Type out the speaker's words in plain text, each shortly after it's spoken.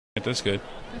That's good.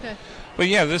 Okay. But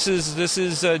yeah, this is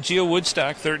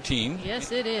GeoWoodstock XIII. Yes,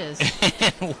 it is.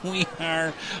 And we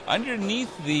are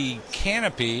underneath the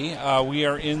canopy. We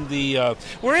are in the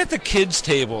we're at the kids'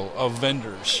 table of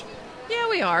vendors. Yeah,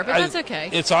 we are, but that's okay.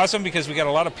 It's awesome because we got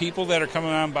a lot of people that are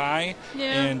coming on by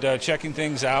and checking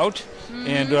things out. Mm-hmm.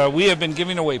 And we have been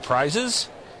giving away prizes.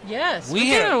 Yes, we're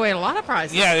giving away a lot of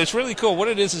prizes. Yeah, it's really cool. What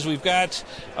it is we've got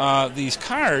these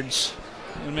cards.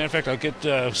 As a matter of fact, I'll get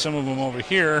some of them over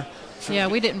here. Yeah,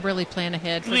 we didn't really plan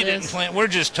ahead for this. Didn't plan. We're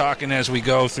just talking as we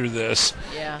go through this.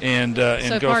 Yeah. And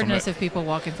so go pardon from us if people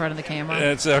walk in front of the camera.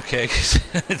 That's okay.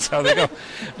 That's how they go.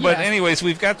 But anyways,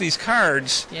 we've got these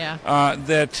cards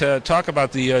that talk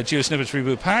about the GeoSnippits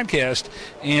Reboot podcast,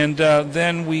 and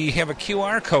then we have a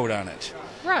QR code on it.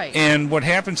 Right. And what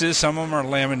happens is some of them are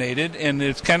laminated, and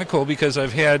it's kind of cool because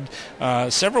I've had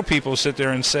several people sit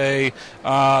there and say,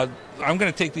 I'm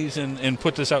going to take these and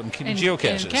put this out in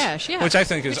geocaches. In cash, yeah. Which I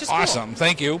think is awesome. Cool.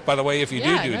 Thank you, by the way, if you do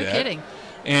that. Yeah, no kidding.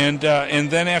 And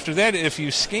then after that, if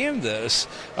you scan this,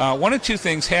 one of two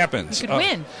things happens. You can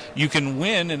win. You can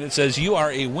win, and it says you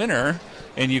are a winner.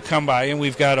 And you come by, and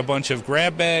we've got a bunch of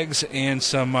grab bags and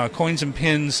some coins and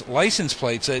pins license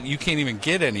plates that you can't even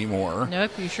get anymore.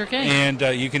 Nope, you sure can.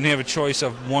 And you can have a choice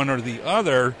of one or the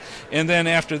other. And then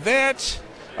after that,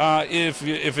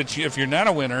 if you're not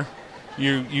a winner,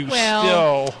 you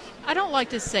still. I don't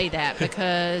like to say that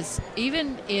because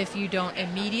even if you don't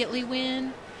immediately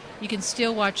win, you can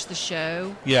still watch the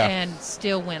show and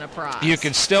still win a prize. You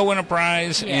can still win a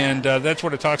prize, and that's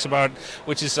what it talks about,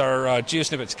 which is our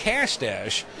GeoSnippits Cash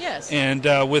Dash. Yes. And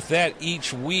with that,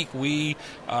 each week we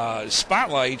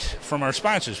spotlight from our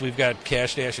sponsors. We've got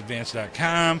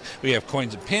cash-advance.com, we have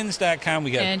coinsandpins.com,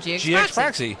 we got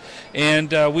GX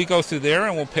and we go through there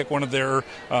and we'll pick one of their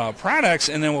products,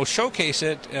 and then we'll showcase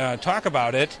it, talk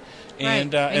about it,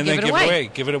 and then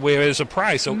give it away as a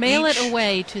prize. So mail it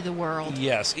away to the world.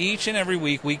 Yes, each and every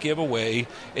week we give away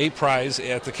a prize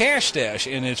at the Cash Stash,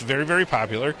 and it's very, very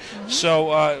popular. Mm-hmm.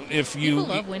 So if you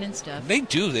people love winning stuff, they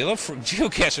do. They love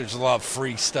geocachers love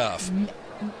free stuff.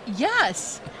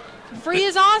 Yes. Free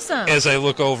is awesome. As I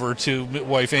look over to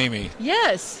wife Amy.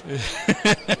 Yes.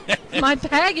 My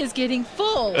bag is getting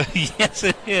full. Yes,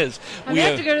 it is. I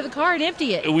have to go to the car and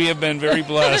empty it. We have been very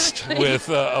blessed with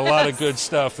a lot of good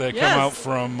stuff that come out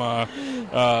from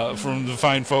the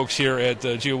fine folks here at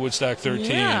GeoWoodstock XIII.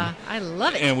 Yeah, I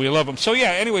love it. And we love them. So,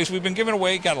 yeah, anyways, we've been giving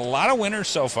away, got a lot of winners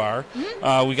so far.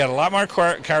 Mm-hmm. We got a lot more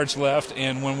cards left,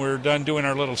 and when we're done doing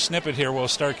our little snippet here, we'll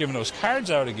start giving those cards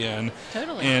out again.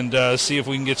 Totally. And see if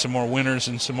we can get some more winners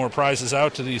and some more prizes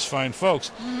out to these fine folks.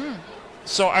 Mm-hmm.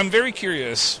 So I'm very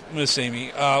curious, Miss Amy,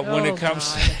 when it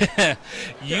comes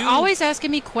You're always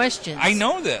asking me questions. I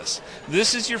know this.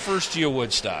 This is your first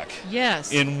GeoWoodstock.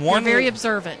 Yes. You're very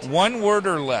observant. One word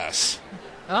or less.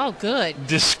 Oh, good.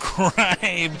 Describe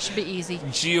it should be easy.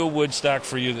 GeoWoodstock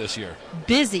for you this year.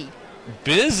 Busy.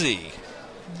 Busy.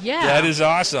 Yeah. That is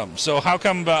awesome. So how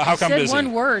come I said busy?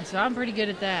 One word, so I'm pretty good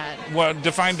at that. Well,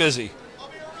 define busy.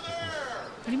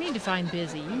 What do you mean define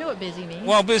busy? You know what busy means.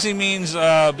 Well, busy means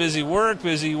busy work,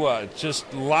 busy what?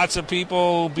 Just lots of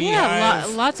people, beehive? Yeah,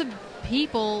 lots of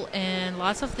people and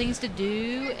lots of things to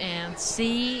do and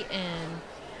see, and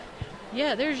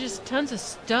there's just tons of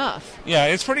stuff. Yeah,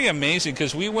 it's pretty amazing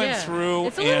because we went through.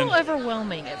 It's a little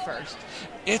overwhelming at first.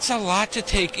 It's a lot to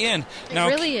take in. Now,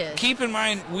 it really is. Keep in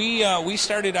mind, we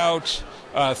started out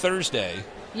Thursday.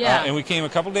 Yeah. And we came a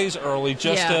couple days early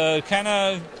just to kind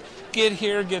of get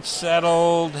here, get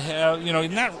settled.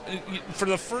 Not for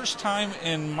the first time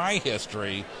in my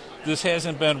history, this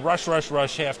hasn't been rush,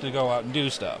 have to go out and do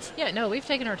stuff. Yeah, no, we've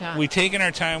taken our time. We've taken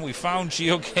our time. We found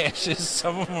geocaches.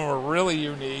 Some of them were really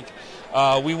unique.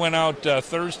 We went out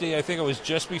Thursday, I think it was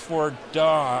just before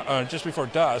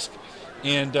dusk,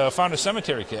 and found a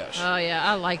cemetery cache. Oh, yeah,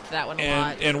 I liked that one a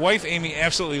lot. And wife Amy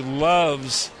absolutely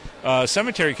loves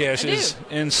cemetery caches,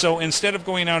 and so instead of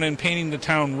going out and painting the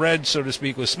town red, so to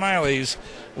speak, with smileys,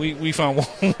 we found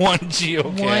one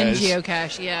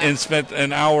geocache. And spent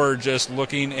an hour just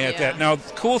looking at that. Now,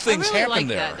 cool things happened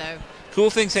there.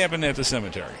 Cool things happened at the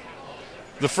cemetery.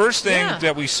 The first thing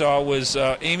that we saw was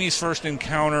Amy's first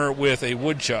encounter with a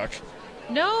woodchuck.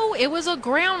 No, it was a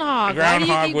groundhog. Why do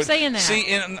you keep saying that?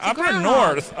 See,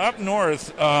 up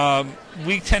north,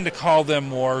 we tend to call them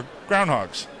more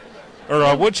groundhogs.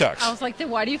 Or woodchucks. I was like, then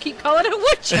why do you keep calling it a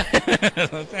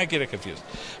woodchuck? I get it confused.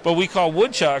 But we call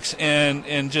woodchucks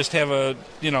and just have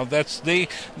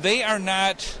they are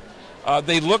not,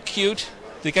 they look cute.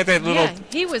 They got that little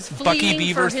he was Bucky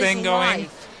Beaver for thing his going.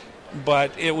 life.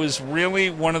 But it was really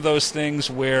one of those things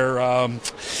where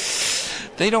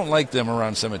They don't like them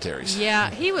around cemeteries. Yeah,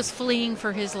 he was fleeing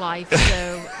for his life,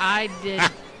 so I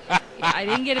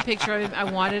didn't get a picture of him. I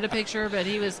wanted a picture, but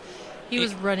he was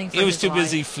running for his life. He was too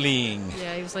busy fleeing.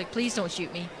 Yeah, he was like, please don't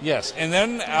shoot me. Yes, and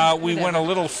then we went a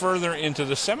little further into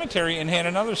the cemetery and had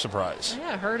another surprise.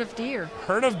 Yeah, a herd of deer.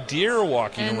 Herd of deer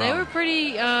walking around. And they were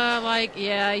pretty like,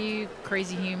 yeah, you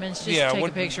crazy humans, just take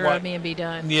a picture of me and be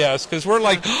done. Yes, because we're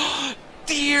like,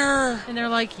 deer! And they're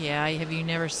like, yeah, have you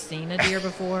never seen a deer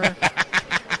before?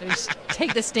 So just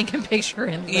take the stinking picture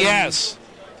and leave. Yes.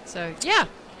 So, yeah.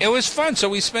 It was fun. So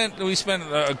we spent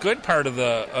a good part of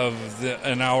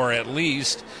an hour at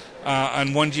least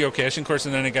on one geocache, of course,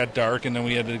 and then it got dark, and then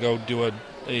we had to go do a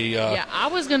yeah, I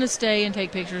was going to stay and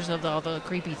take pictures of all the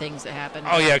creepy things that happened.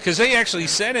 Oh, yeah, because they actually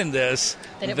said in this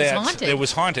that it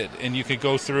was haunted, and you could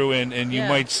go through and you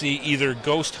might see either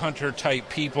ghost hunter type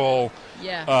people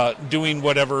doing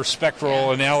whatever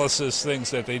spectral analysis things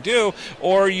that they do,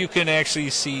 or you can actually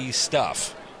see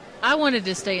stuff. I wanted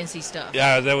to stay and see stuff.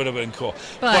 Yeah, that would have been cool.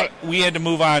 But we had to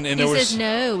move on, and he says,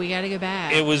 no, we got to go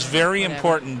back. It was very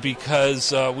important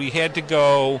because we had to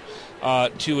go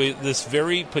to this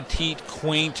very petite,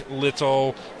 quaint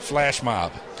little flash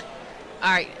mob.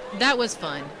 All right, that was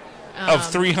fun. Of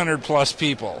 300 plus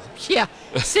people. Yeah,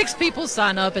 6 people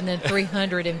sign up, and then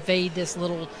 300 invade this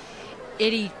little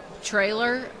itty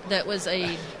trailer that was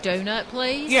a donut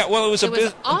place. Yeah, well, it was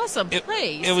an awesome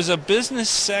place. It was a business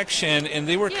section, and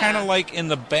they were kind of like in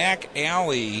the back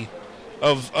alley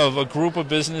of a group of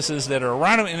businesses that are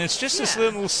around them, and it's just this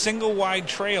little single-wide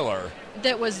trailer.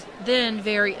 That was then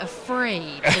very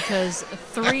afraid because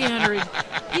 300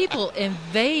 people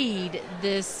invade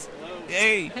this.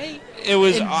 Hey, it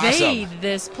was invade awesome.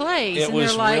 This place, it and was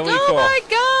they're like, really "Oh cool. my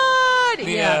god!"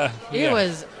 Yeah, it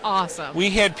was awesome. We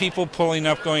had people pulling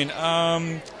up, going,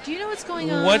 "Do you know what's going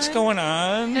on? What's going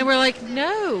on?" And we're like,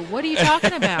 "No, what are you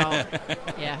talking about?"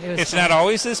 Yeah, it was. It's not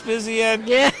always this busy, Ed.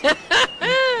 Yeah,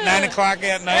 9 o'clock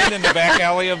at night in the back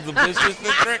alley of the business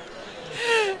district.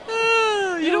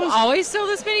 You don't always sell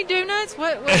this many donuts?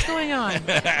 What's going on?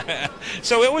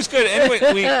 So it was good.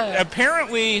 Anyway, we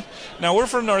apparently, now we're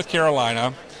from North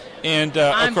Carolina, and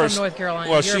I'm of course, from North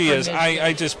Carolina. Well, You're she from is.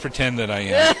 I just pretend that I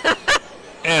am.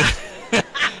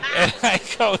 and I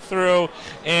go through,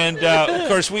 and of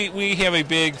course, we have a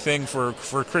big thing for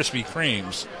Krispy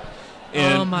Kremes.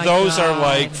 And those God. are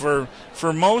like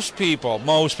for most people,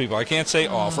 I can't say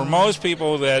all, for most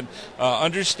people that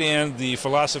understand the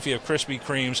philosophy of Krispy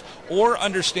Kremes or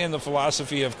understand the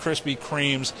philosophy of Krispy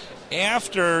Kremes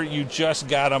after you just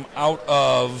got them out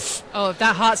of... Oh, if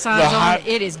that hot sign's on,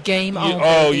 it is game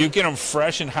on. You get them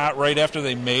fresh and hot right after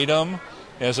they made them,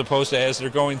 as opposed to as they're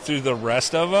going through the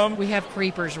rest of them. We have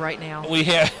creepers right now. We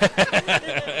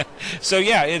have. So,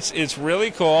 yeah, it's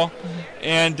really cool.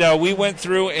 And we went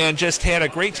through and just had a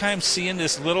great time seeing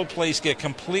this little place get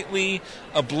completely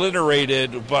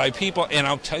obliterated by people. And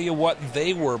I'll tell you what,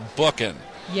 they were booking.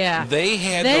 Yeah. They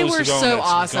had those donuts so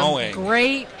awesome.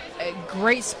 going.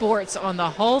 Great sports on the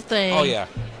whole thing. Oh, yeah.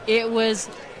 It was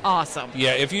awesome.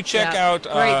 Yeah, if you check out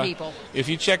great people. If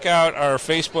you check out our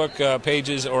Facebook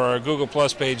pages or our Google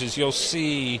Plus pages, you'll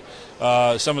see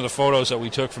some of the photos that we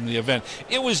took from the event.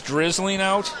 It was drizzling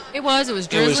out. It was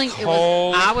drizzling. It was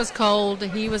cold. I was cold.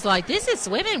 He was like, "This is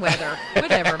swimming weather."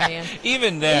 Whatever, man.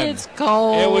 Even then, it's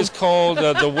cold. It was cold.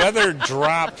 The weather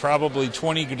dropped probably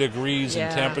 20 degrees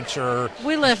in temperature.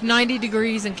 We left 90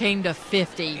 degrees and came to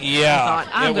 50. Yeah, I thought,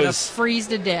 I'm going to freeze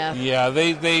to death. Yeah,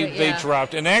 they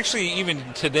dropped. And actually, even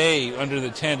today under the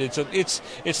tent,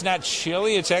 it's not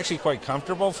chilly. It's actually quite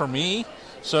comfortable for me.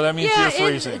 So that means you're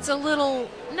freezing. It's a little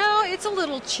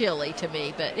chilly to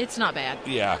me, but it's not bad.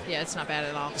 Yeah, it's not bad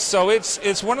at all. So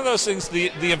it's one of those things.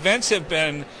 The events have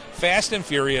been fast and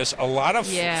furious. A lot of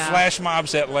flash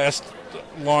mobs that last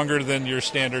longer than your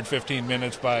standard 15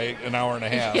 minutes by an hour and a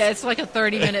half. Yeah, it's like a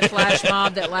 30-minute flash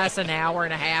mob that lasts an hour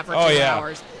and a half or 2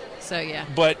 hours. So yeah,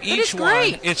 but each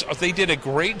one, they did a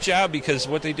great job because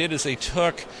what they did is they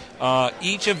took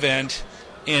each event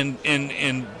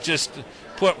and just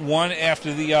put one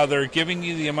after the other, giving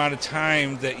you the amount of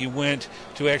time that you went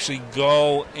to actually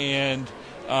go and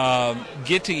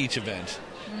get to each event.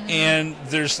 And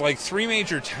there's like 3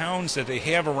 major towns that they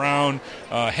have around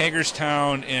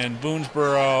Hagerstown and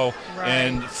Boonsboro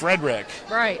and Frederick.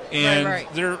 Right. And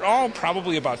they're all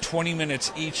probably about 20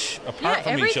 minutes each apart from each other.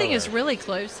 Everything is really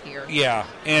close here. Yeah.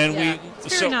 And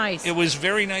it's very nice. It was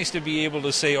very nice to be able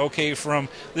to say, okay, from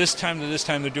this time to this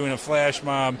time they're doing a flash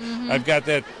mob. I've got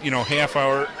that, half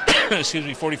hour,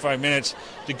 45 minutes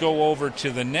to go over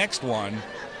to the next one.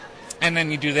 And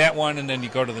then you do that one, and then you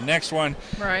go to the next one.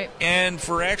 Right. And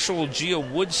for actual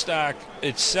GeoWoodstock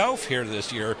itself here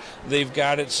this year, they've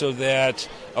got it so that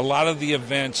a lot of the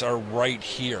events are right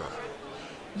here.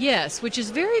 Yes, which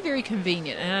is very, very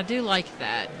convenient, and I do like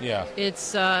that. Yeah.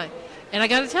 It's, and I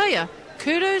got to tell you,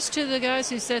 kudos to the guys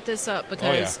who set this up,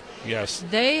 because yes,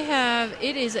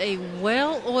 it is a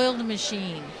well-oiled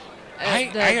machine.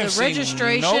 I have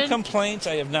seen no complaints.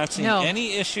 I have not seen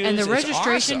any issues. And the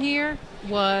registration awesome. here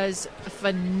was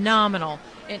phenomenal.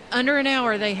 In under an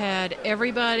hour, they had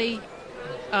everybody,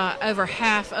 over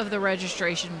half of the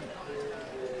registration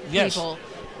people,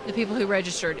 the people who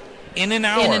registered. In an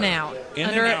hour. In and out.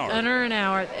 Under an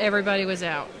hour, everybody was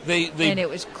out. And it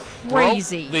was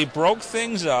crazy. They broke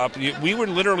things up. We were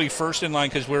literally first in line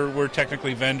because we're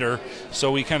technically vendor,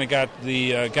 so we kind of got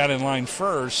in line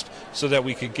first so that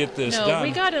we could get this done. No,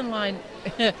 we got in line.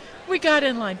 We got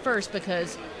in line first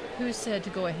because who said to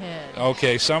go ahead?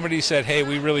 Okay, somebody said, "Hey,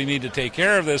 we really need to take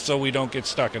care of this so we don't get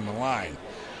stuck in the line."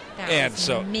 That was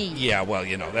me. Yeah, well,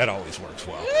 that always works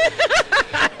well.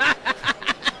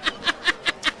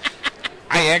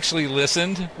 I actually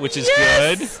listened, which is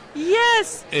good.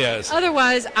 Yes.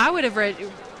 Otherwise, I would have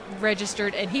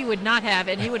registered, and he would not have,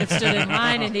 and he would have stood in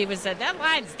line, and he would have said, "That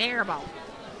line's terrible."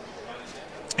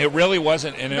 It really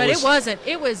wasn't. It wasn't.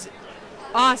 It was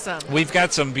awesome. We've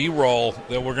got some B-roll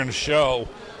that we're going to show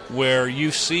where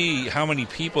you see how many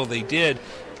people they did.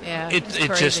 Yeah, it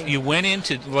just, you went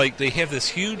into, they have this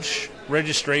huge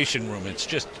registration room. It's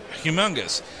just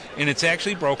humongous, and it's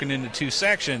actually broken into two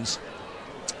sections.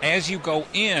 As you go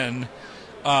in,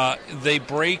 they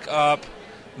break up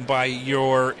by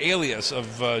your alias of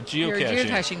geocaching. Your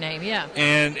geocaching name, yeah.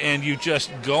 And you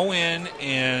just go in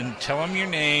and tell them your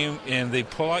name, and they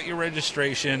pull out your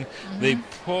registration. Mm-hmm. They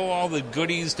pull all the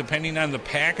goodies depending on the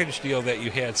package deal that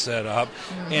you had set up.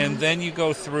 Mm-hmm. And then you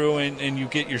go through and you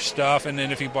get your stuff, and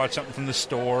then if you bought something from the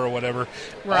store or whatever,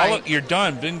 you're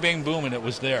done. Bing, bang, boom, and it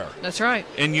was there. That's right.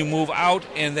 And you move out,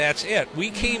 and that's it. We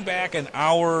came back an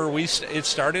hour. It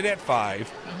started at 5.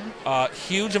 Mm-hmm.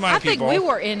 Huge amount of people. I think we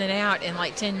were in and out in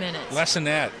 10 minutes. Less than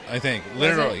that, I think.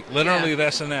 Literally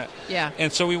less than that. Yeah.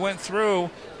 And so we went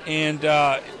through, and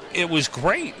it was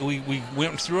great. We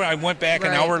went through. I went back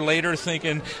an hour later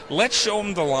thinking, let's show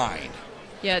them the line.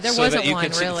 Yeah, there wasn't one,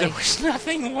 really. There was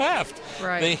nothing left.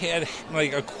 Right. They had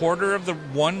a quarter of the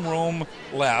one room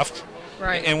left.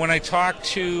 Right. And when I talked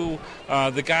to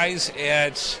the guys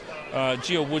at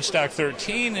GeoWoodstock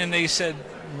XIII, and they said,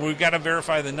 we've got to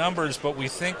verify the numbers, but we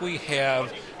think we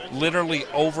have literally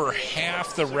over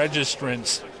half the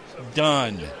registrants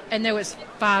done. And there was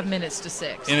 5 minutes to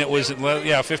 6. And it was,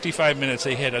 55 minutes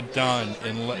they had it done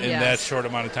in that short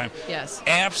amount of time. Yes.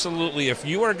 Absolutely. If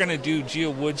you are going to do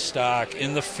GeoWoodstock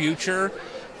in the future,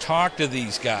 talk to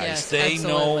these guys. Yes, they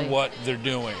absolutely. know what they're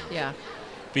doing. Yeah.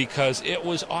 Because it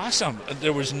was awesome.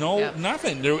 There was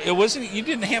nothing. It wasn't. You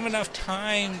didn't have enough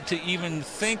time to even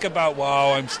think about,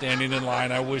 wow, I'm standing in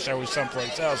line. I wish I was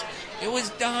someplace else. It was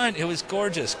done. It was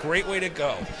gorgeous. Great way to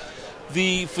go.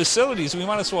 The facilities, we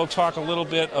might as well talk a little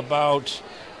bit about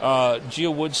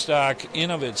GeoWoodstock in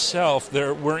of itself.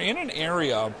 We're in an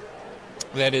area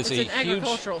that is it's an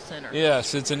agricultural center.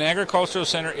 Yes, it's an agricultural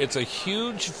center. It's a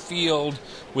huge field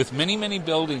with many, many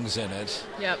buildings in it.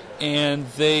 Yep. And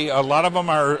a lot of them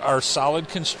are solid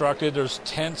constructed. There's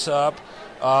tents up.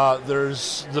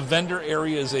 There's the vendor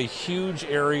area is a huge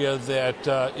area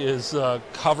that is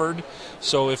covered.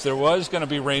 So if there was going to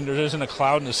be rain, there isn't a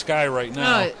cloud in the sky right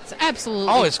now. Oh, it's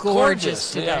absolutely it's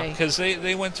gorgeous today. Yeah, because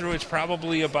they went through, it's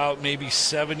probably about maybe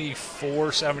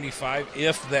 74, 75,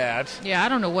 if that. Yeah, I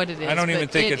don't know what it is. I don't even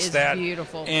think it's that.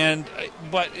 Beautiful.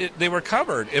 But they were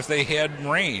covered if they had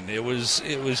rain. It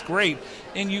was great.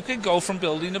 And you could go from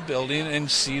building to building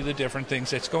and see the different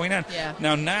things that's going on. Yeah.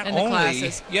 Now, not and the only...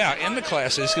 classes. Yeah, and the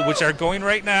classes, which are going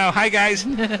right now. Hi, guys.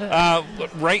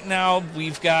 Right now,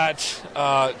 we've got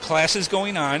classes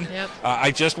going on. Yep.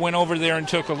 I just went over there and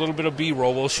took a little bit of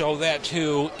B-roll. We'll show that,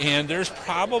 too. And there's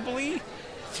probably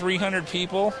 300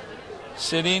 people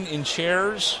sitting in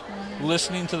chairs,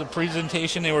 listening to the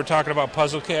presentation. They were talking about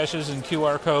puzzle caches and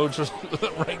QR codes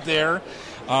right there.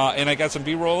 And I got some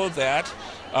B-roll of that.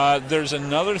 There's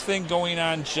another thing going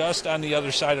on just on the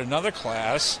other side, another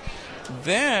class.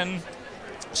 Then,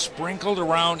 sprinkled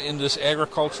around in this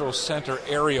agricultural center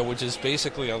area, which is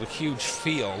basically a huge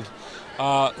field,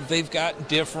 they've got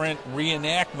different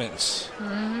reenactments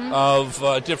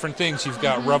of different things. You've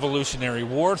got Revolutionary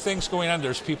War things going on.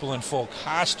 There's people in full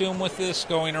costume with this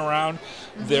going around.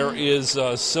 There is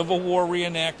Civil War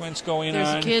reenactments going on.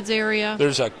 There's a kids area.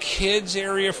 There's a kids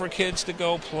area for kids to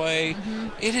go play.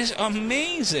 It is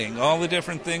amazing, all the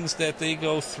different things that they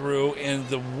go through and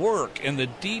the work and the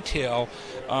detail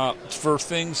for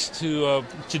things to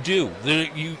do.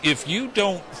 If you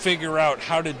don't figure out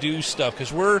how to do stuff,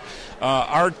 because we're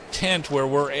our tent where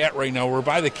we're at right now, we're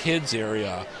by the kids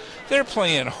area. They're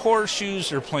playing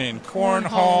horseshoes, they're playing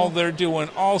cornhole, they're doing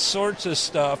all sorts of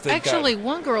stuff. Actually,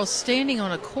 one girl's standing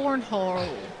on a cornhole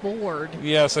board.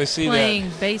 Yes, I see playing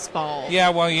that. baseball. Yeah,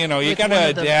 well, you know, you got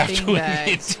to adapt when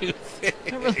you do things.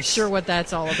 I'm not really sure what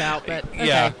that's all about, but okay.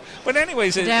 Yeah. But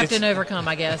anyways, adapt and overcome,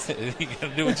 I guess. You got to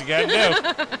do what you got to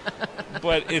do.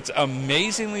 But it's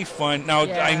amazingly fun. Now,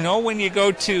 I know when you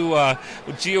go to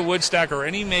GeoWoodstock or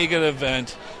any mega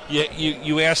event,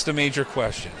 you ask the major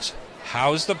questions.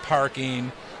 How's the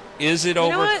parking? Is it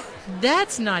over? You know what?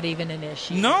 That's not even an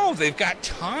issue. No, they've got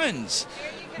tons.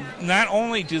 Not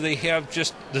only do they have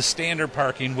just the standard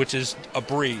parking, which is a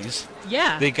breeze.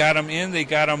 Yeah. They got them in, they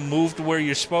got them moved where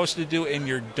you're supposed to do, and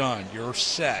you're done. You're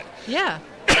set. Yeah.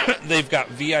 They've got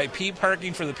VIP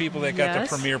parking for the people that got the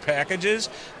premier packages.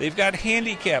 They've got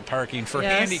handicap parking for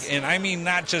and I mean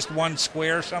not just one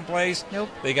square someplace. Nope.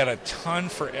 They got a ton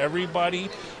for everybody.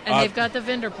 And they've got the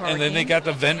vendor parking. And then they got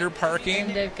the vendor parking.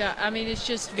 And they've got, I mean, it's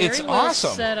just very well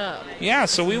awesome. set up. Yeah,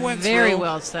 so we went very through.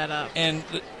 well set up. And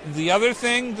the other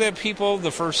thing that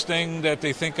the first thing that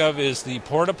they think of is the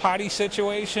porta potty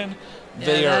situation.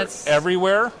 They are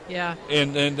everywhere. Yeah.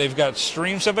 And they've got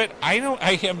streams of it. I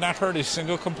have not heard a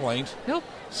single complaint. Nope.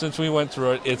 Since we went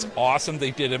through it. It's awesome.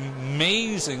 They did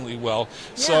amazingly well.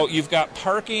 Yeah. So you've got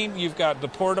parking, you've got the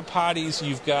porta potties,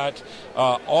 you've got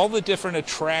all the different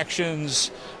attractions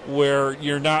where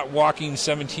you're not walking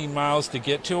 17 miles to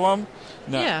get to them.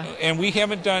 No, and we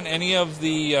haven't done any of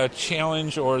the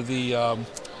challenge or the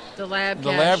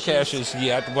lab caches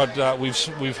yet, but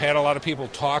we've had a lot of people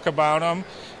talk about them.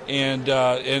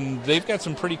 And they've got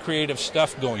some pretty creative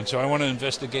stuff going, so I want to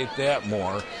investigate that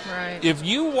more. Right. If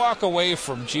you walk away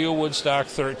from GeoWoodstock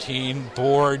XIII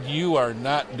bored, you are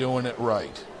not doing it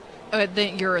right.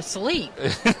 Then you're asleep,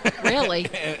 really.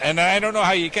 and I don't know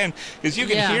how you can, because you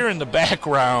can hear in the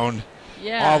background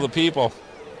all the people.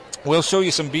 We'll show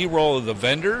you some B-roll of the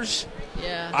vendors.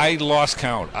 Yeah. I lost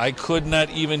count. I could not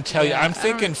even tell you. I'm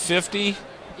thinking 50.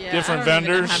 Different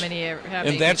vendors, how many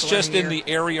and that's just in the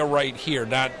area right here,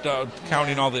 not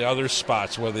counting all the other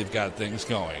spots where they've got things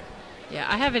going. Yeah,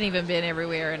 I haven't even been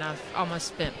everywhere, and I've almost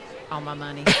spent all my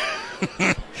money.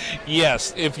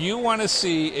 Yes, if you want to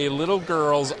see a little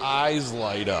girl's eyes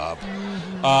light up,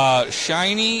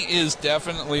 shiny is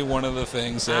definitely one of the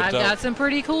things that I've got some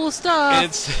pretty cool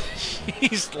stuff.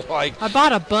 She's like, I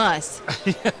bought a bus.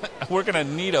 We're gonna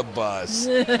need a bus.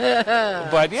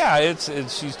 But yeah,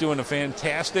 she's doing a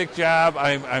fantastic job.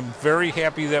 I'm very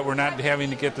happy that we're not having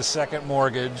to get the second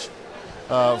mortgage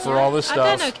for all this stuff.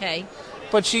 I've done okay.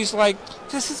 But she's like,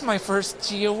 this is my first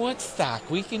GeoWoodstock.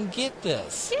 We can get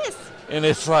this. Yes. And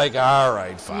it's like, all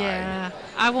right, fine. Yeah,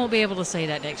 I won't be able to say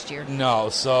that next year. No,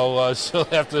 so she'll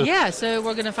have to. Yeah, so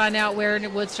we're going to find out where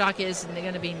Woodstock is, and they're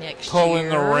going to be next year. Pull in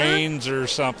the reins or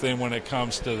something when it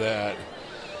comes to that.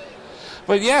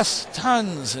 But yes,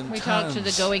 tons and tons. We talked to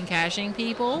the going caching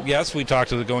people. Yes, we talked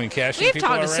to the going caching people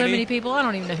already. We've talked to so many people, I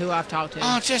don't even know who I've talked to.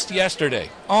 Oh, just yesterday.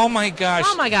 Oh, my gosh.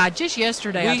 Oh, my God, just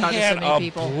yesterday I talked to so many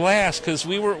people. We had a blast because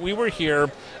we were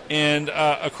here, and,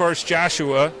 of course,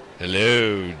 Joshua.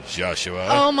 Hello, Joshua.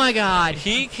 Oh, my God.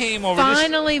 He came over.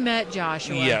 Finally met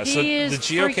Joshua. Yeah, so he is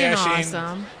freaking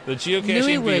awesome. The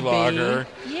geocaching vlogger.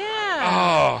 Yeah.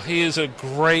 Oh, he is a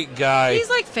great guy.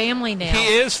 He's like family now.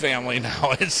 He is family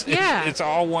now. It's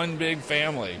all one big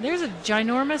family. There's a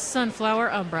ginormous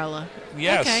sunflower umbrella.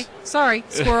 Yes. Okay. Sorry,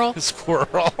 squirrel.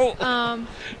 Squirrel.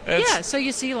 Yeah, so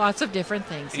you see lots of different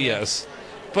things. Yes.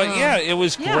 But yeah, it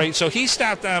was great. So he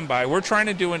stopped on by. We're trying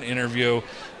to do an interview.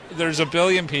 There's a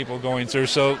billion people going through,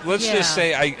 so let's just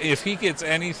say if he gets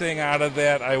anything out of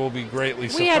that, I will be greatly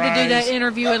surprised. We had to do that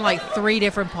interview in like 3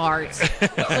 different parts.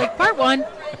 Like part 1,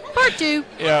 part 2.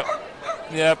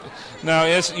 Yep. Now,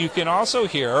 as you can also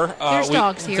hear, there's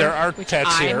dogs here. There are which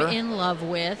pets here. I'm in love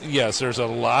with. Yes, there's a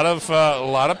lot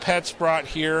of pets brought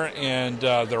here, and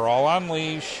they're all on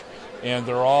leash. And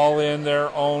they're all in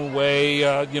their own way.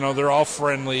 They're all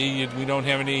friendly. We don't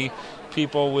have any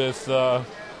people with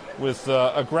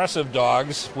aggressive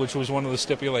dogs, which was one of the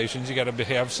stipulations. You got to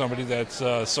have somebody that's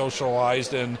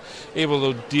socialized and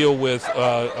able to deal with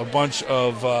a bunch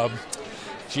of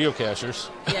geocachers.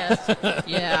 Yes.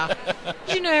 Yeah.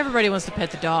 You know, everybody wants to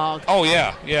pet the dog. Oh,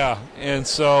 yeah. And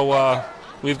so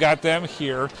we've got them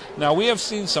here. Now, we have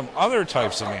seen some other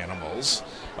types of animals.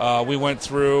 We went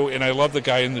through, and I love the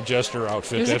guy in the jester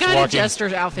outfit. There's a guy in the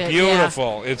jester's outfit.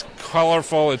 Beautiful. Yeah. It's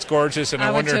colorful. It's gorgeous. And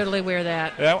I would wonder, totally wear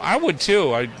that. I would,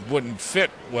 too. I wouldn't fit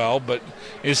well, but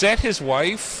is that his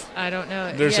wife? I don't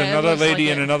know. There's another lady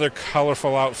in another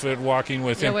colorful outfit walking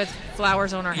with him. with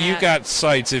flowers on her hat. You got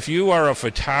sights. If you are a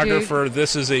photographer,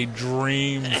 this is a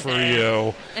dream for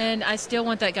you. And I still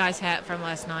want that guy's hat from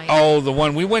last night. Oh, the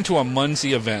one. We went to a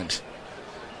Muncie event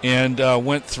and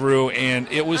went through, and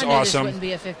it was awesome. This wouldn't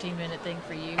be a 15-minute thing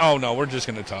for you. Oh, no, we're just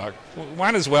going to talk.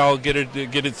 Might as well get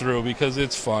it through because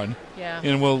it's fun. Yeah.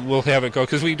 And we'll have it go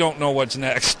because we don't know what's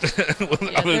next.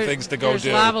 Other things to go do.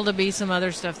 There's liable to be some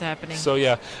other stuff happening. So,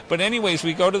 yeah. But anyways,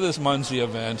 we go to this Muncie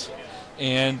event,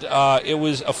 and it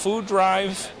was a food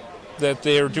drive that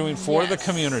they are doing for the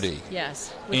community.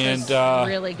 Yes. Which is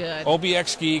really good.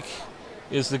 OBX Geek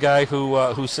is the guy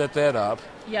who set that up.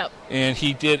 Yep. And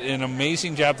he did an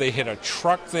amazing job. They had a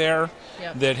truck there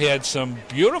that had some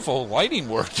beautiful lighting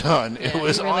work done. Yeah, it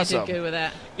was really awesome. Did good with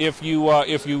that. If you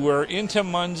were into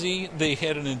Muncie, they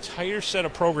had an entire set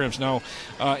of programs. Now,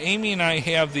 Amy and I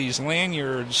have these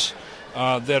lanyards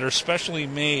that are specially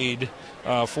made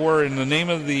for, in the name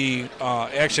of the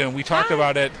action. We talked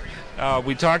about it.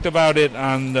 We talked about it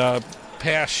on the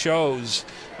past shows.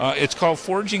 It's called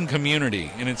Forging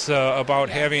Community, and it's about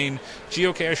having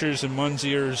geocachers and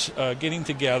Munziers getting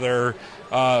together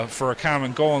for a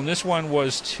common goal. And this one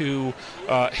was to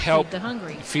help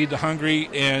feed the hungry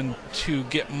and to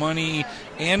get money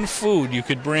and food. You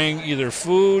could bring either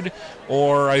food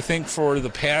or I think for the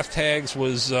path tags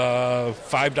was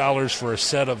 $5 for a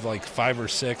set of like 5 or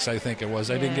 6, I think it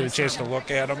was. I didn't get a chance to look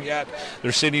at them yet.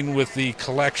 They're sitting with the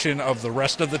collection of the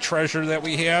rest of the treasure that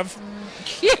we have.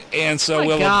 And so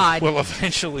we'll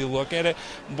eventually look at it.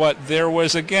 But there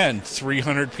was, again,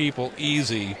 300 people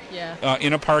easy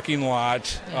in a parking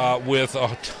lot with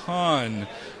a ton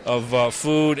of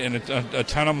food and a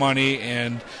ton of money.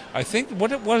 And I think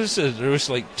what it was, there was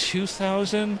like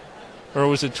 2,000 or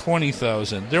was it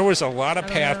 20,000? There was a lot of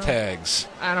path tags.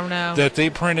 I don't know. That they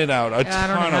printed out, a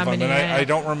ton of them. And I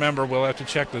don't remember. We'll have to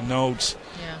check the notes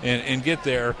and get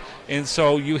there. And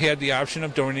so you had the option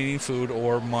of donating food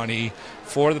or money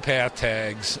for the path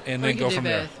tags and then go from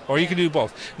there. Or you could do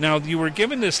both. Now, you were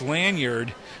given this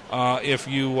lanyard if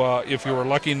you were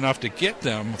lucky enough to get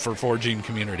them for Forging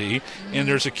Community. And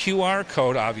there's a QR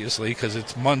code, obviously, because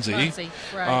it's Muncie,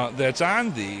 that's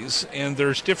on these. And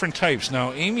there's different types.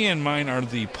 Now, Amy and mine are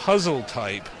the puzzle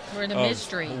type. We're the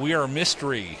mystery. We are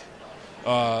mystery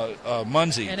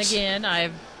Muncies. And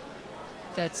again,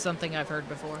 that's something I've heard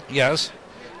before. Yes.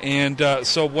 And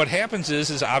so what happens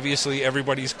is obviously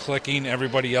everybody's clicking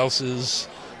everybody else's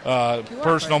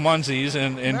personal Muncies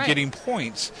and getting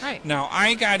points. Right. Now,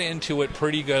 I got into it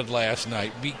pretty good last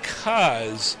night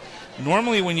because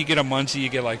normally when you get a Muncie, you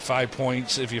get like 5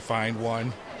 points if you find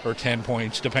one, or 10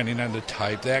 points, depending on the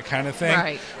type, that kind of thing.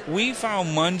 Right. We found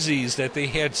Muncies that they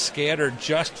had scattered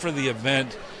just for the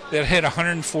event that had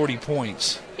 140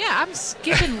 points. Yeah, I'm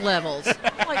skipping levels.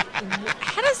 Like,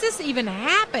 how does this even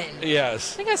happen?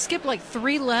 Yes. I think I skipped like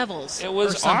 3 levels. It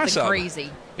was or something awesome.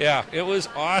 Crazy. Yeah, it was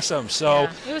awesome. So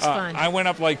it was fun. I went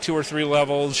up like 2 or 3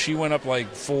 levels. She went up like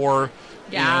 4.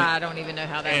 Yeah, I don't even know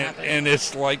how that happened. And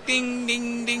it's like ding,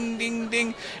 ding, ding, ding,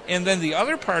 ding. And then the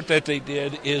other part that they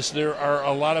did is there are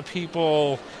a lot of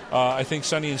people, I think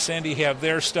Sonny and Sandy have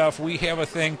their stuff. We have a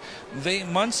thing.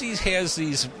 Muncie's has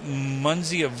these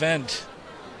Muncie event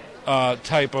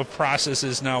type of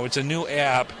processes now. It's a new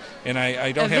app, and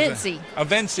I don't have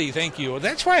Eventsy, thank you.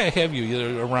 That's why I have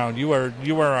you around. You are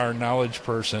our knowledge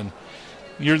person.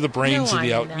 You're the brains of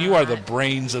the outfit. You are the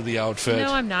brains of the outfit.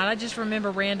 No, I'm not. I just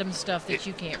remember random stuff that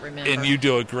you can't remember. And you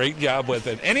do a great job with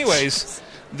it. Anyways,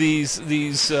 these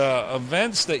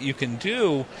events that you can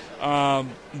do,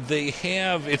 they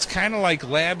have, it's kind of like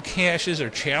lab caches or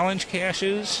challenge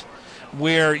caches,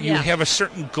 where you have a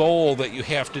certain goal that you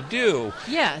have to do.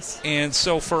 Yes. And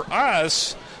so for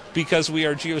us, because we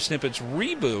are GeoSnippits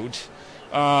Reboot,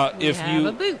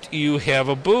 you have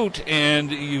a boot,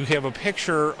 and you have a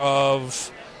picture of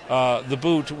the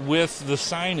boot with the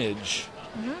signage,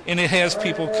 and it has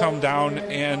people come down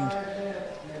and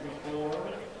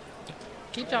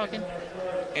keep talking.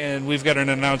 And we've got an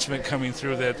announcement coming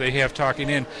through that they have talking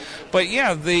in. But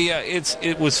yeah,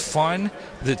 it was fun.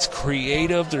 It's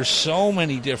creative. There's so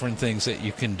many different things that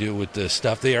you can do with this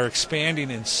stuff. They are expanding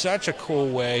in such a cool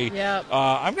way. Yep.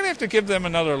 I'm going to have to give them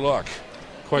another look.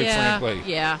 Quite frankly.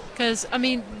 Yeah, because, I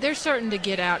mean, they're starting to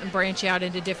get out and branch out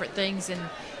into different things, and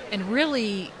and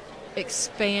really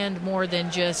expand more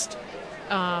than just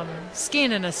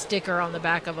scanning a sticker on the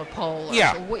back of a pole,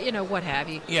 or, what have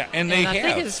you. Yeah, and I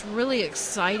think it's really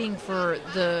exciting for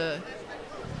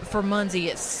Muncie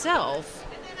itself,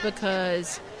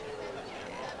 because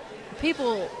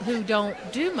people who don't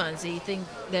do Muncie think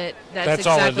that's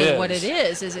exactly what it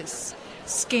is it's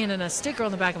scanning a sticker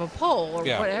on the back of a pole or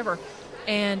whatever.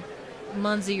 And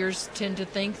Munziers tend to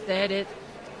think that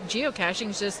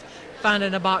geocaching is just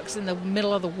finding a box in the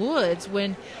middle of the woods,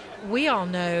 when we all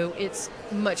know it's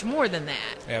much more than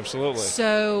that. Absolutely.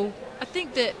 So I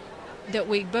think that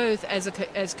we both,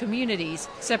 as communities,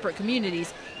 separate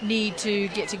communities, need to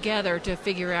get together to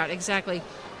figure out exactly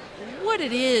what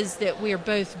it is that we are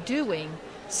both doing,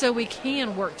 so we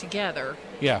can work together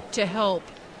to help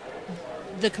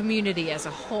the community as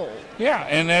a whole. Yeah,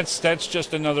 and that's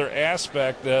just another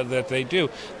aspect that they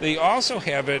do. They also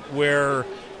have it where,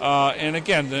 and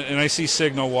again, and I see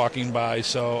Signal walking by,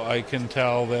 so I can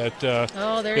tell that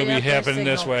it'll be happening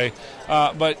this way.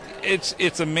 But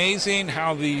it's amazing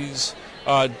how these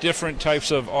different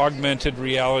types of augmented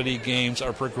reality games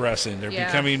are progressing. They're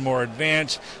becoming more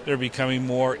advanced. They're becoming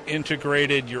more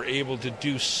integrated. You're able to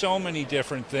do so many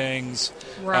different things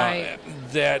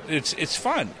that it's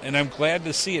fun, and I'm glad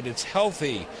to see it. It's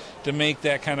healthy to make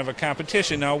that kind of a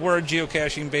competition. Now, we're a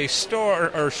geocaching-based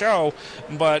store or show,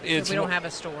 but we don't have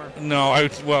a store. No,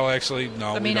 actually,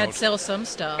 no. I mean, I'd sell some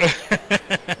stuff.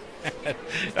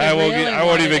 I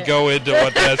won't even go into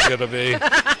what that's going to be.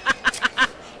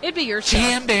 It'd be your stuff.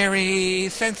 Jamberry,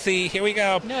 Sensi, here we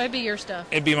go. No, it'd be your stuff.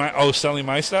 It'd be selling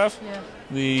my stuff? Yeah.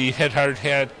 The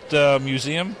Headhardhat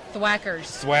Museum?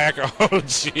 Thwackers. Oh,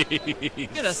 gee. You're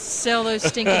going to sell those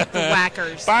stinking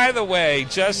thwackers. By the way,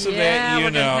 just so that you know.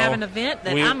 We're going to have an event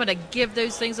that I'm going to give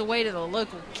those things away to the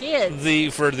local kids.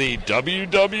 For the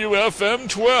WWFM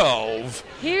 12.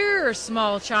 Here,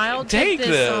 small child, take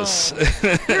this.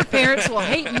 Your parents will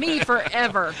hate me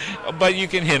forever. But you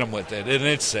can hit them with it, and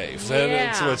it's safe.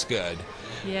 That's what's good.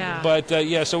 Yeah. But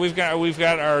so we've got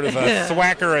our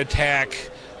Thwacker Attack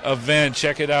event.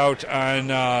 Check it out on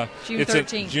June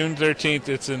 13th. June 13th.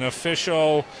 It's an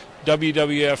official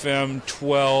WWFM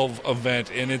 12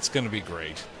 event, and it's going to be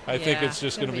great. I think it's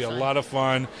just going to be a lot of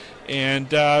fun, and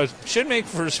should make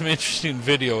for some interesting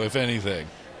video, if anything.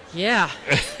 Yeah,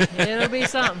 it'll be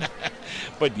something.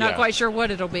 But not quite sure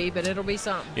what it'll be, but it'll be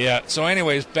something. Yeah. So,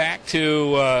 anyways, back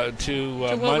to what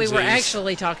Munsie's. We were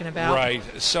actually talking about. Right.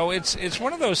 So it's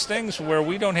one of those things where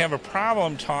we don't have a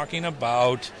problem talking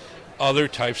about other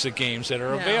types of games that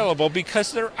are available,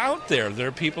 because they're out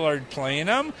there. People are playing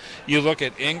them. You look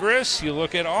at Ingress, you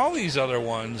look at all these other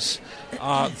ones.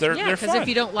 They're fun. Because if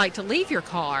you don't like to leave your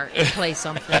car and play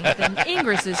something, then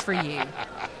Ingress is for you.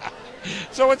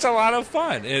 So it's a lot of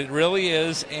fun. It really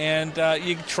is, and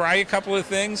you try a couple of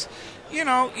things. You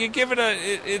give it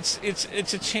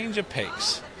it's a change of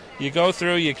pace. You go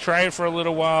through, you try it for a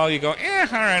little while, you go, all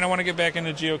right, I want to get back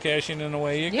into geocaching, and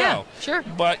away you go. Yeah, sure.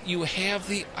 But you have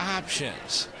the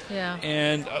options. Yeah.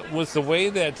 And with the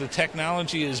way that the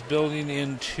technology is building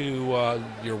into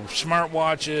your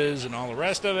smartwatches and all the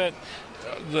rest of it,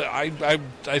 I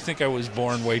think I was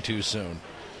born way too soon.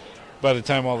 By the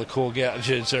time all the cool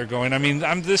gadgets are going, I mean,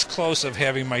 I'm this close of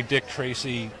having my Dick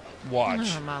Tracy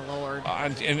watch. Oh, my Lord.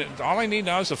 And all I need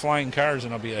now is the flying cars,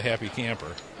 and I'll be a happy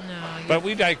camper. But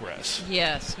we digress.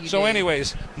 Yes, you So do.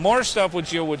 Anyways, more stuff with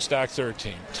GeoWoodstock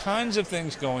XIII. Tons of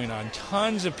things going on.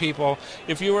 Tons of people.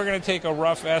 If you were going to take a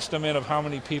rough estimate of how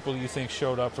many people you think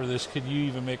showed up for this, could you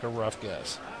even make a rough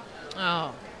guess?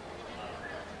 Oh.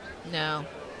 No.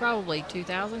 Probably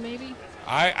 2,000, maybe?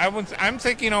 I'm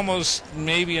thinking almost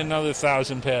maybe another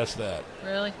 1,000 past that.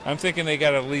 Really? I'm thinking they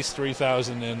got at least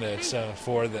 3,000 in this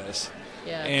for this.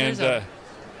 Yeah, and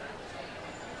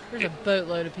there's a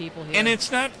boatload of people here.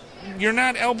 And you're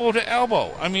not elbow to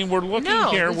elbow. I mean, we're looking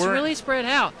here. It's really spread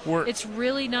out. It's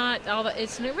really not all the.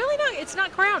 It's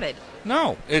not crowded.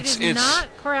 No, it's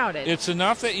not crowded. It's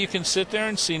enough that you can sit there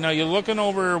and see. Now you're looking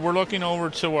over. We're looking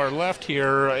over to our left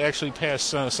here, actually past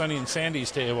Sunny and Sandy's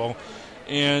table.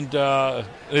 And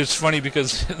it's funny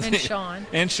because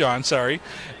Sean, sorry,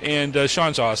 and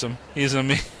Sean's awesome. He's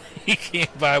amazing. He came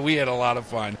by. We had a lot of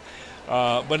fun.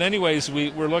 But anyways,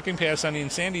 we're looking past Sunny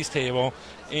and Sandy's table,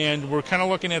 and we're kind of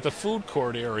looking at the food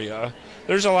court area.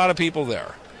 There's a lot of people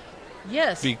there,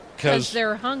 Yes, because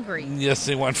they're hungry. Yes,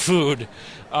 they want food.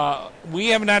 We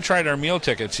have not tried our meal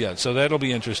tickets yet, so that'll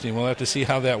be interesting. We'll have to see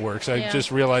how that works. I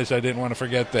just realized I didn't want to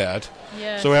forget that.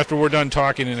 Yes. So after we're done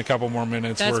talking in a couple more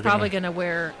minutes, that's we're probably going to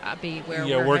where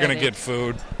we're going to get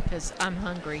food. Because I'm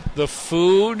hungry. The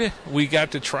food, we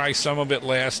got to try some of it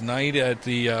last night at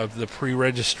the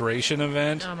pre-registration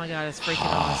event. Oh, my God, it's freaking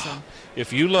awesome.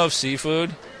 If you love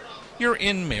seafood, you're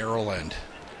in Maryland.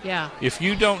 Yeah. If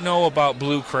you don't know about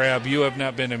blue crab, you have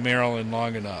not been in Maryland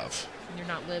long enough. You're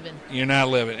not living. You're not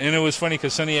living. And it was funny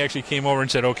because Sonny actually came over and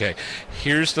said, okay,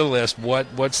 here's the list.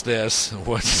 What's this?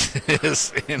 What's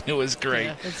this? And it was great.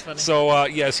 Yeah, it's funny. So,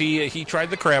 yes, he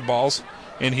tried the crab balls,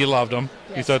 and he loved them.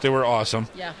 Yes. He thought they were awesome.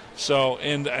 Yeah. So,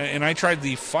 and I tried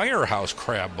the Firehouse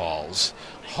crab balls.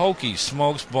 Hokey,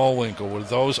 Smokes, Bullwinkle. Were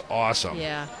those awesome?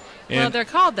 Yeah. Well, they're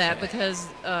called that because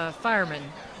a former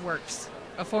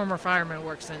fireman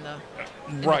works in the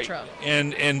truck.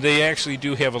 And they actually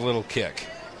do have a little kick.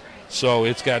 So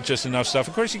it's got just enough stuff.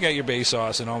 Of course, you got your bay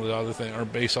sauce and all the other things, or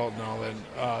bay salt and all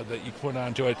that that you put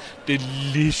onto it.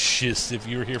 Delicious if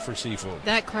you're here for seafood.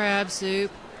 That crab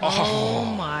soup. Oh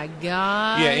my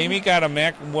God! Yeah, Amy got a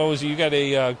what was it? You got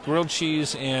a grilled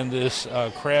cheese and this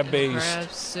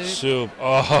crab-based soup.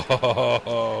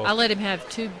 Oh! I let him have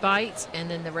 2 bites,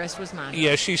 and then the rest was mine.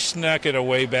 Yeah, she snuck it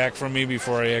away back from me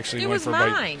before I actually went for a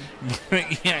bite. It was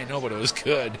mine. Yeah, I know, but it was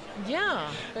good. Yeah,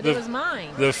 but it was mine.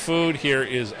 The food here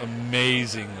is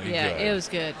amazingly good. Yeah, it was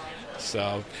good.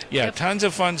 So, tons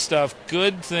of fun stuff,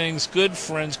 good things, good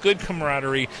friends, good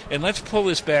camaraderie. And let's pull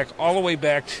this back all the way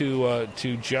back to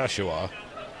Joshua,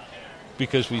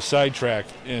 because we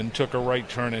sidetracked and took a right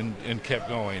turn and kept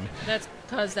going. That's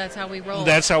because that's how we roll.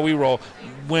 That's how we roll.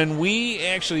 When we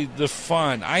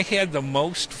I had the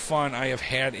most fun I have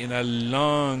had in a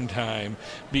long time,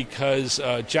 because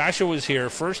Joshua was here,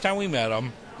 first time we met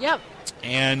him. Yep.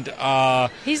 And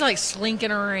he's like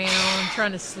slinking around,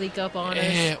 trying to sneak up on us.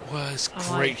 It was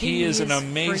great. He is an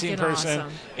amazing person.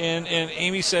 Awesome. And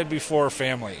Amy said before,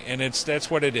 family, and that's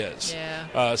what it is.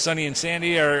 Yeah. Sonny and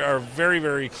Sandy are very,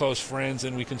 very close friends,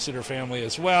 and we consider family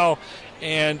as well.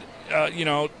 And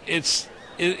it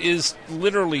is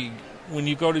literally, when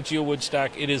you go to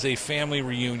GeoWoodstock, it is a family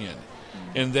reunion.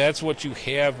 And that's what you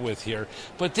have with here.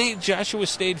 But Joshua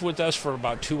stayed with us for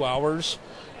about 2 hours.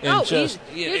 And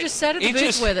you just sat at the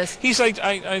booth with us. He's like,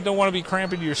 I don't want to be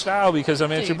cramping your style because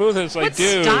I'm at your booth. And it's like,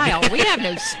 dude. Style? We have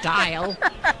no style.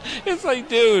 It's like,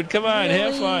 dude, come on, really?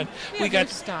 Have fun. We got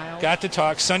to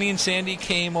talk. Sonny and Sandy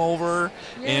came over,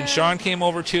 and Sean came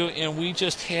over too, and we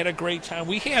just had a great time.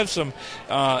 We have some,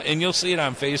 and you'll see it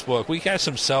on Facebook, we got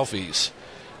some selfies.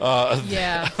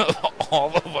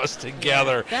 All of us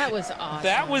together. Yeah, that was awesome.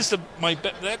 That was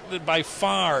that by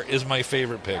far is my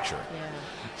favorite picture. Yeah.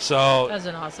 So that was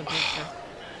an awesome picture.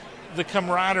 The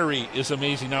camaraderie is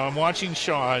amazing. Now I'm watching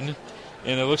Sean,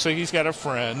 and it looks like he's got a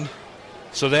friend.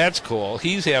 So that's cool.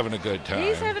 He's having a good time.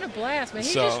 He's having a blast, man.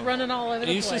 He's just running all over the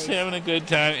place. He's just having a good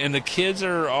time, and the kids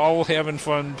are all having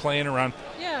fun playing around.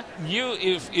 Yeah.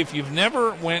 If you've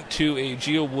never went to a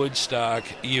GeoWoodstock,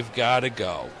 you've got to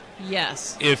go.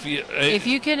 Yes. If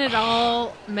you can at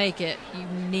all make it, you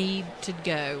need to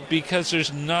go. Because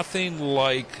there's nothing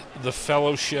like the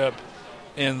fellowship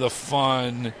and the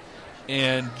fun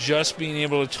and just being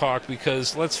able to talk,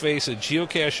 because let's face it,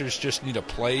 geocachers just need a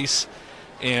place,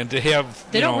 and to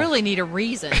have they don't really need a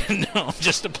reason. No,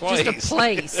 just a place. Just a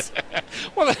place.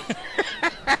 Well,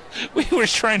 we were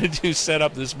trying to set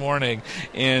up this morning,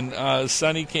 and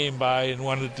Sonny came by and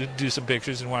wanted to do some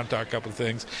pictures and wanted to talk a couple of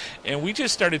things, and we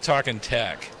just started talking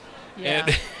tech. Yeah.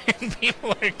 And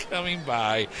people are coming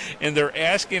by and they're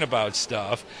asking about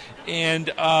stuff,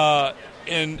 and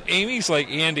Amy's like,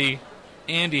 Andy,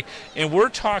 and we're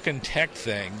talking tech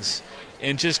things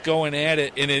and just going at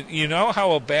it. And you know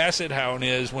how a basset hound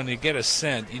is when you get a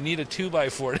scent, you need a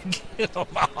 2x4 to get them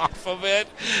off of it.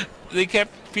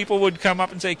 People would come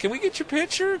up and say, "Can we get your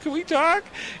picture? Can we talk?"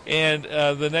 And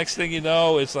the next thing you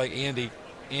know, it's like, Andy.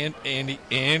 I'm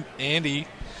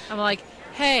like,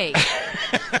 hey.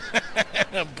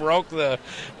 broke the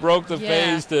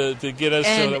phase to get us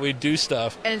so that we do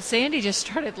stuff. And Sandy just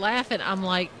started laughing. I'm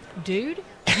like, dude,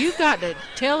 you've got to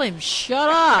tell him, shut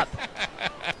up.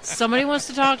 Somebody wants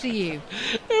to talk to you.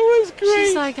 It was great.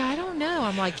 She's like, I don't know.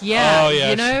 I'm like,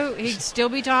 yeah. He'd still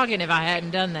be talking if I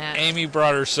hadn't done that. Amy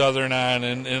brought her Southern on,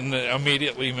 and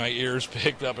immediately my ears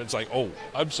picked up. It's like, oh,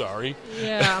 I'm sorry.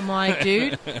 Yeah, I'm like,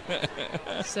 dude.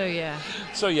 So, yeah.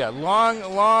 So, yeah,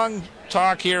 long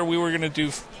talk here. We were going to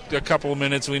do a couple of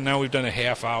minutes. We've done a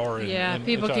half hour. And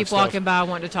people keep walking by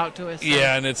wanting to talk to us. So.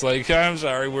 Yeah, and it's like, I'm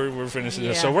sorry, we're finishing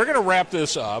this. So we're going to wrap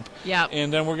this up. Yeah.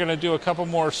 And then we're going to do a couple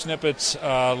more snippets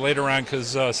later on,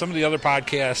 because some of the other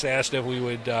podcasts asked if we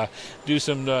would do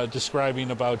some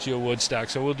describing about GeoWoodstock.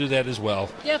 So we'll do that as well.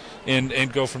 Yep.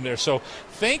 And go from there. So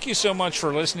thank you so much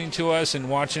for listening to us and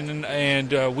watching.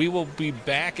 And we will be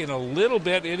back in a little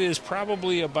bit. It is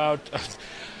probably about...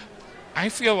 I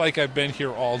feel like I've been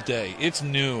here all day. It's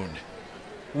noon.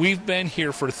 We've been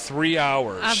here for 3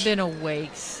 hours. I've been awake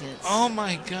since. Oh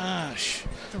my gosh.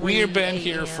 We have been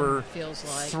here for feels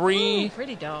like.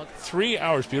 pretty dog. 3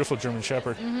 hours. Beautiful German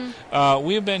Shepherd. Mm-hmm.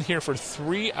 We have been here for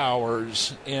 3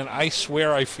 hours, and I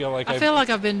swear I feel like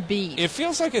I've been beat. It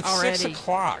feels like it's already. 6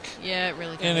 o'clock. Yeah, it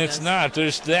really does. And it's not.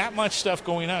 There's that much stuff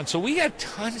going on. So we got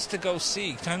tons to go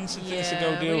see, tons of things to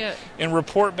go do, and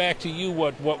report back to you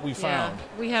what we found.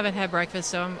 We haven't had breakfast,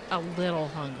 so I'm a little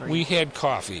hungry. We had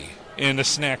coffee. And a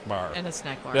snack bar.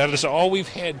 That is all we've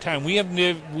had time. We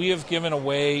have given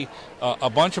away a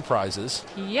bunch of prizes.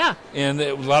 Yeah. And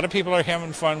a lot of people are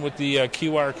having fun with the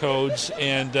QR codes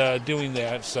and doing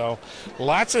that. So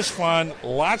lots of fun,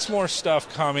 lots more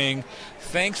stuff coming.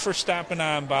 Thanks for stopping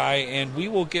on by, and we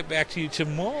will get back to you to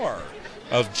more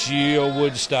of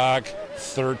GeoWoodstock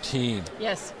XIII.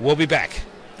 Yes. We'll be back.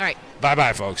 All right.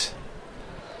 Bye-bye, folks.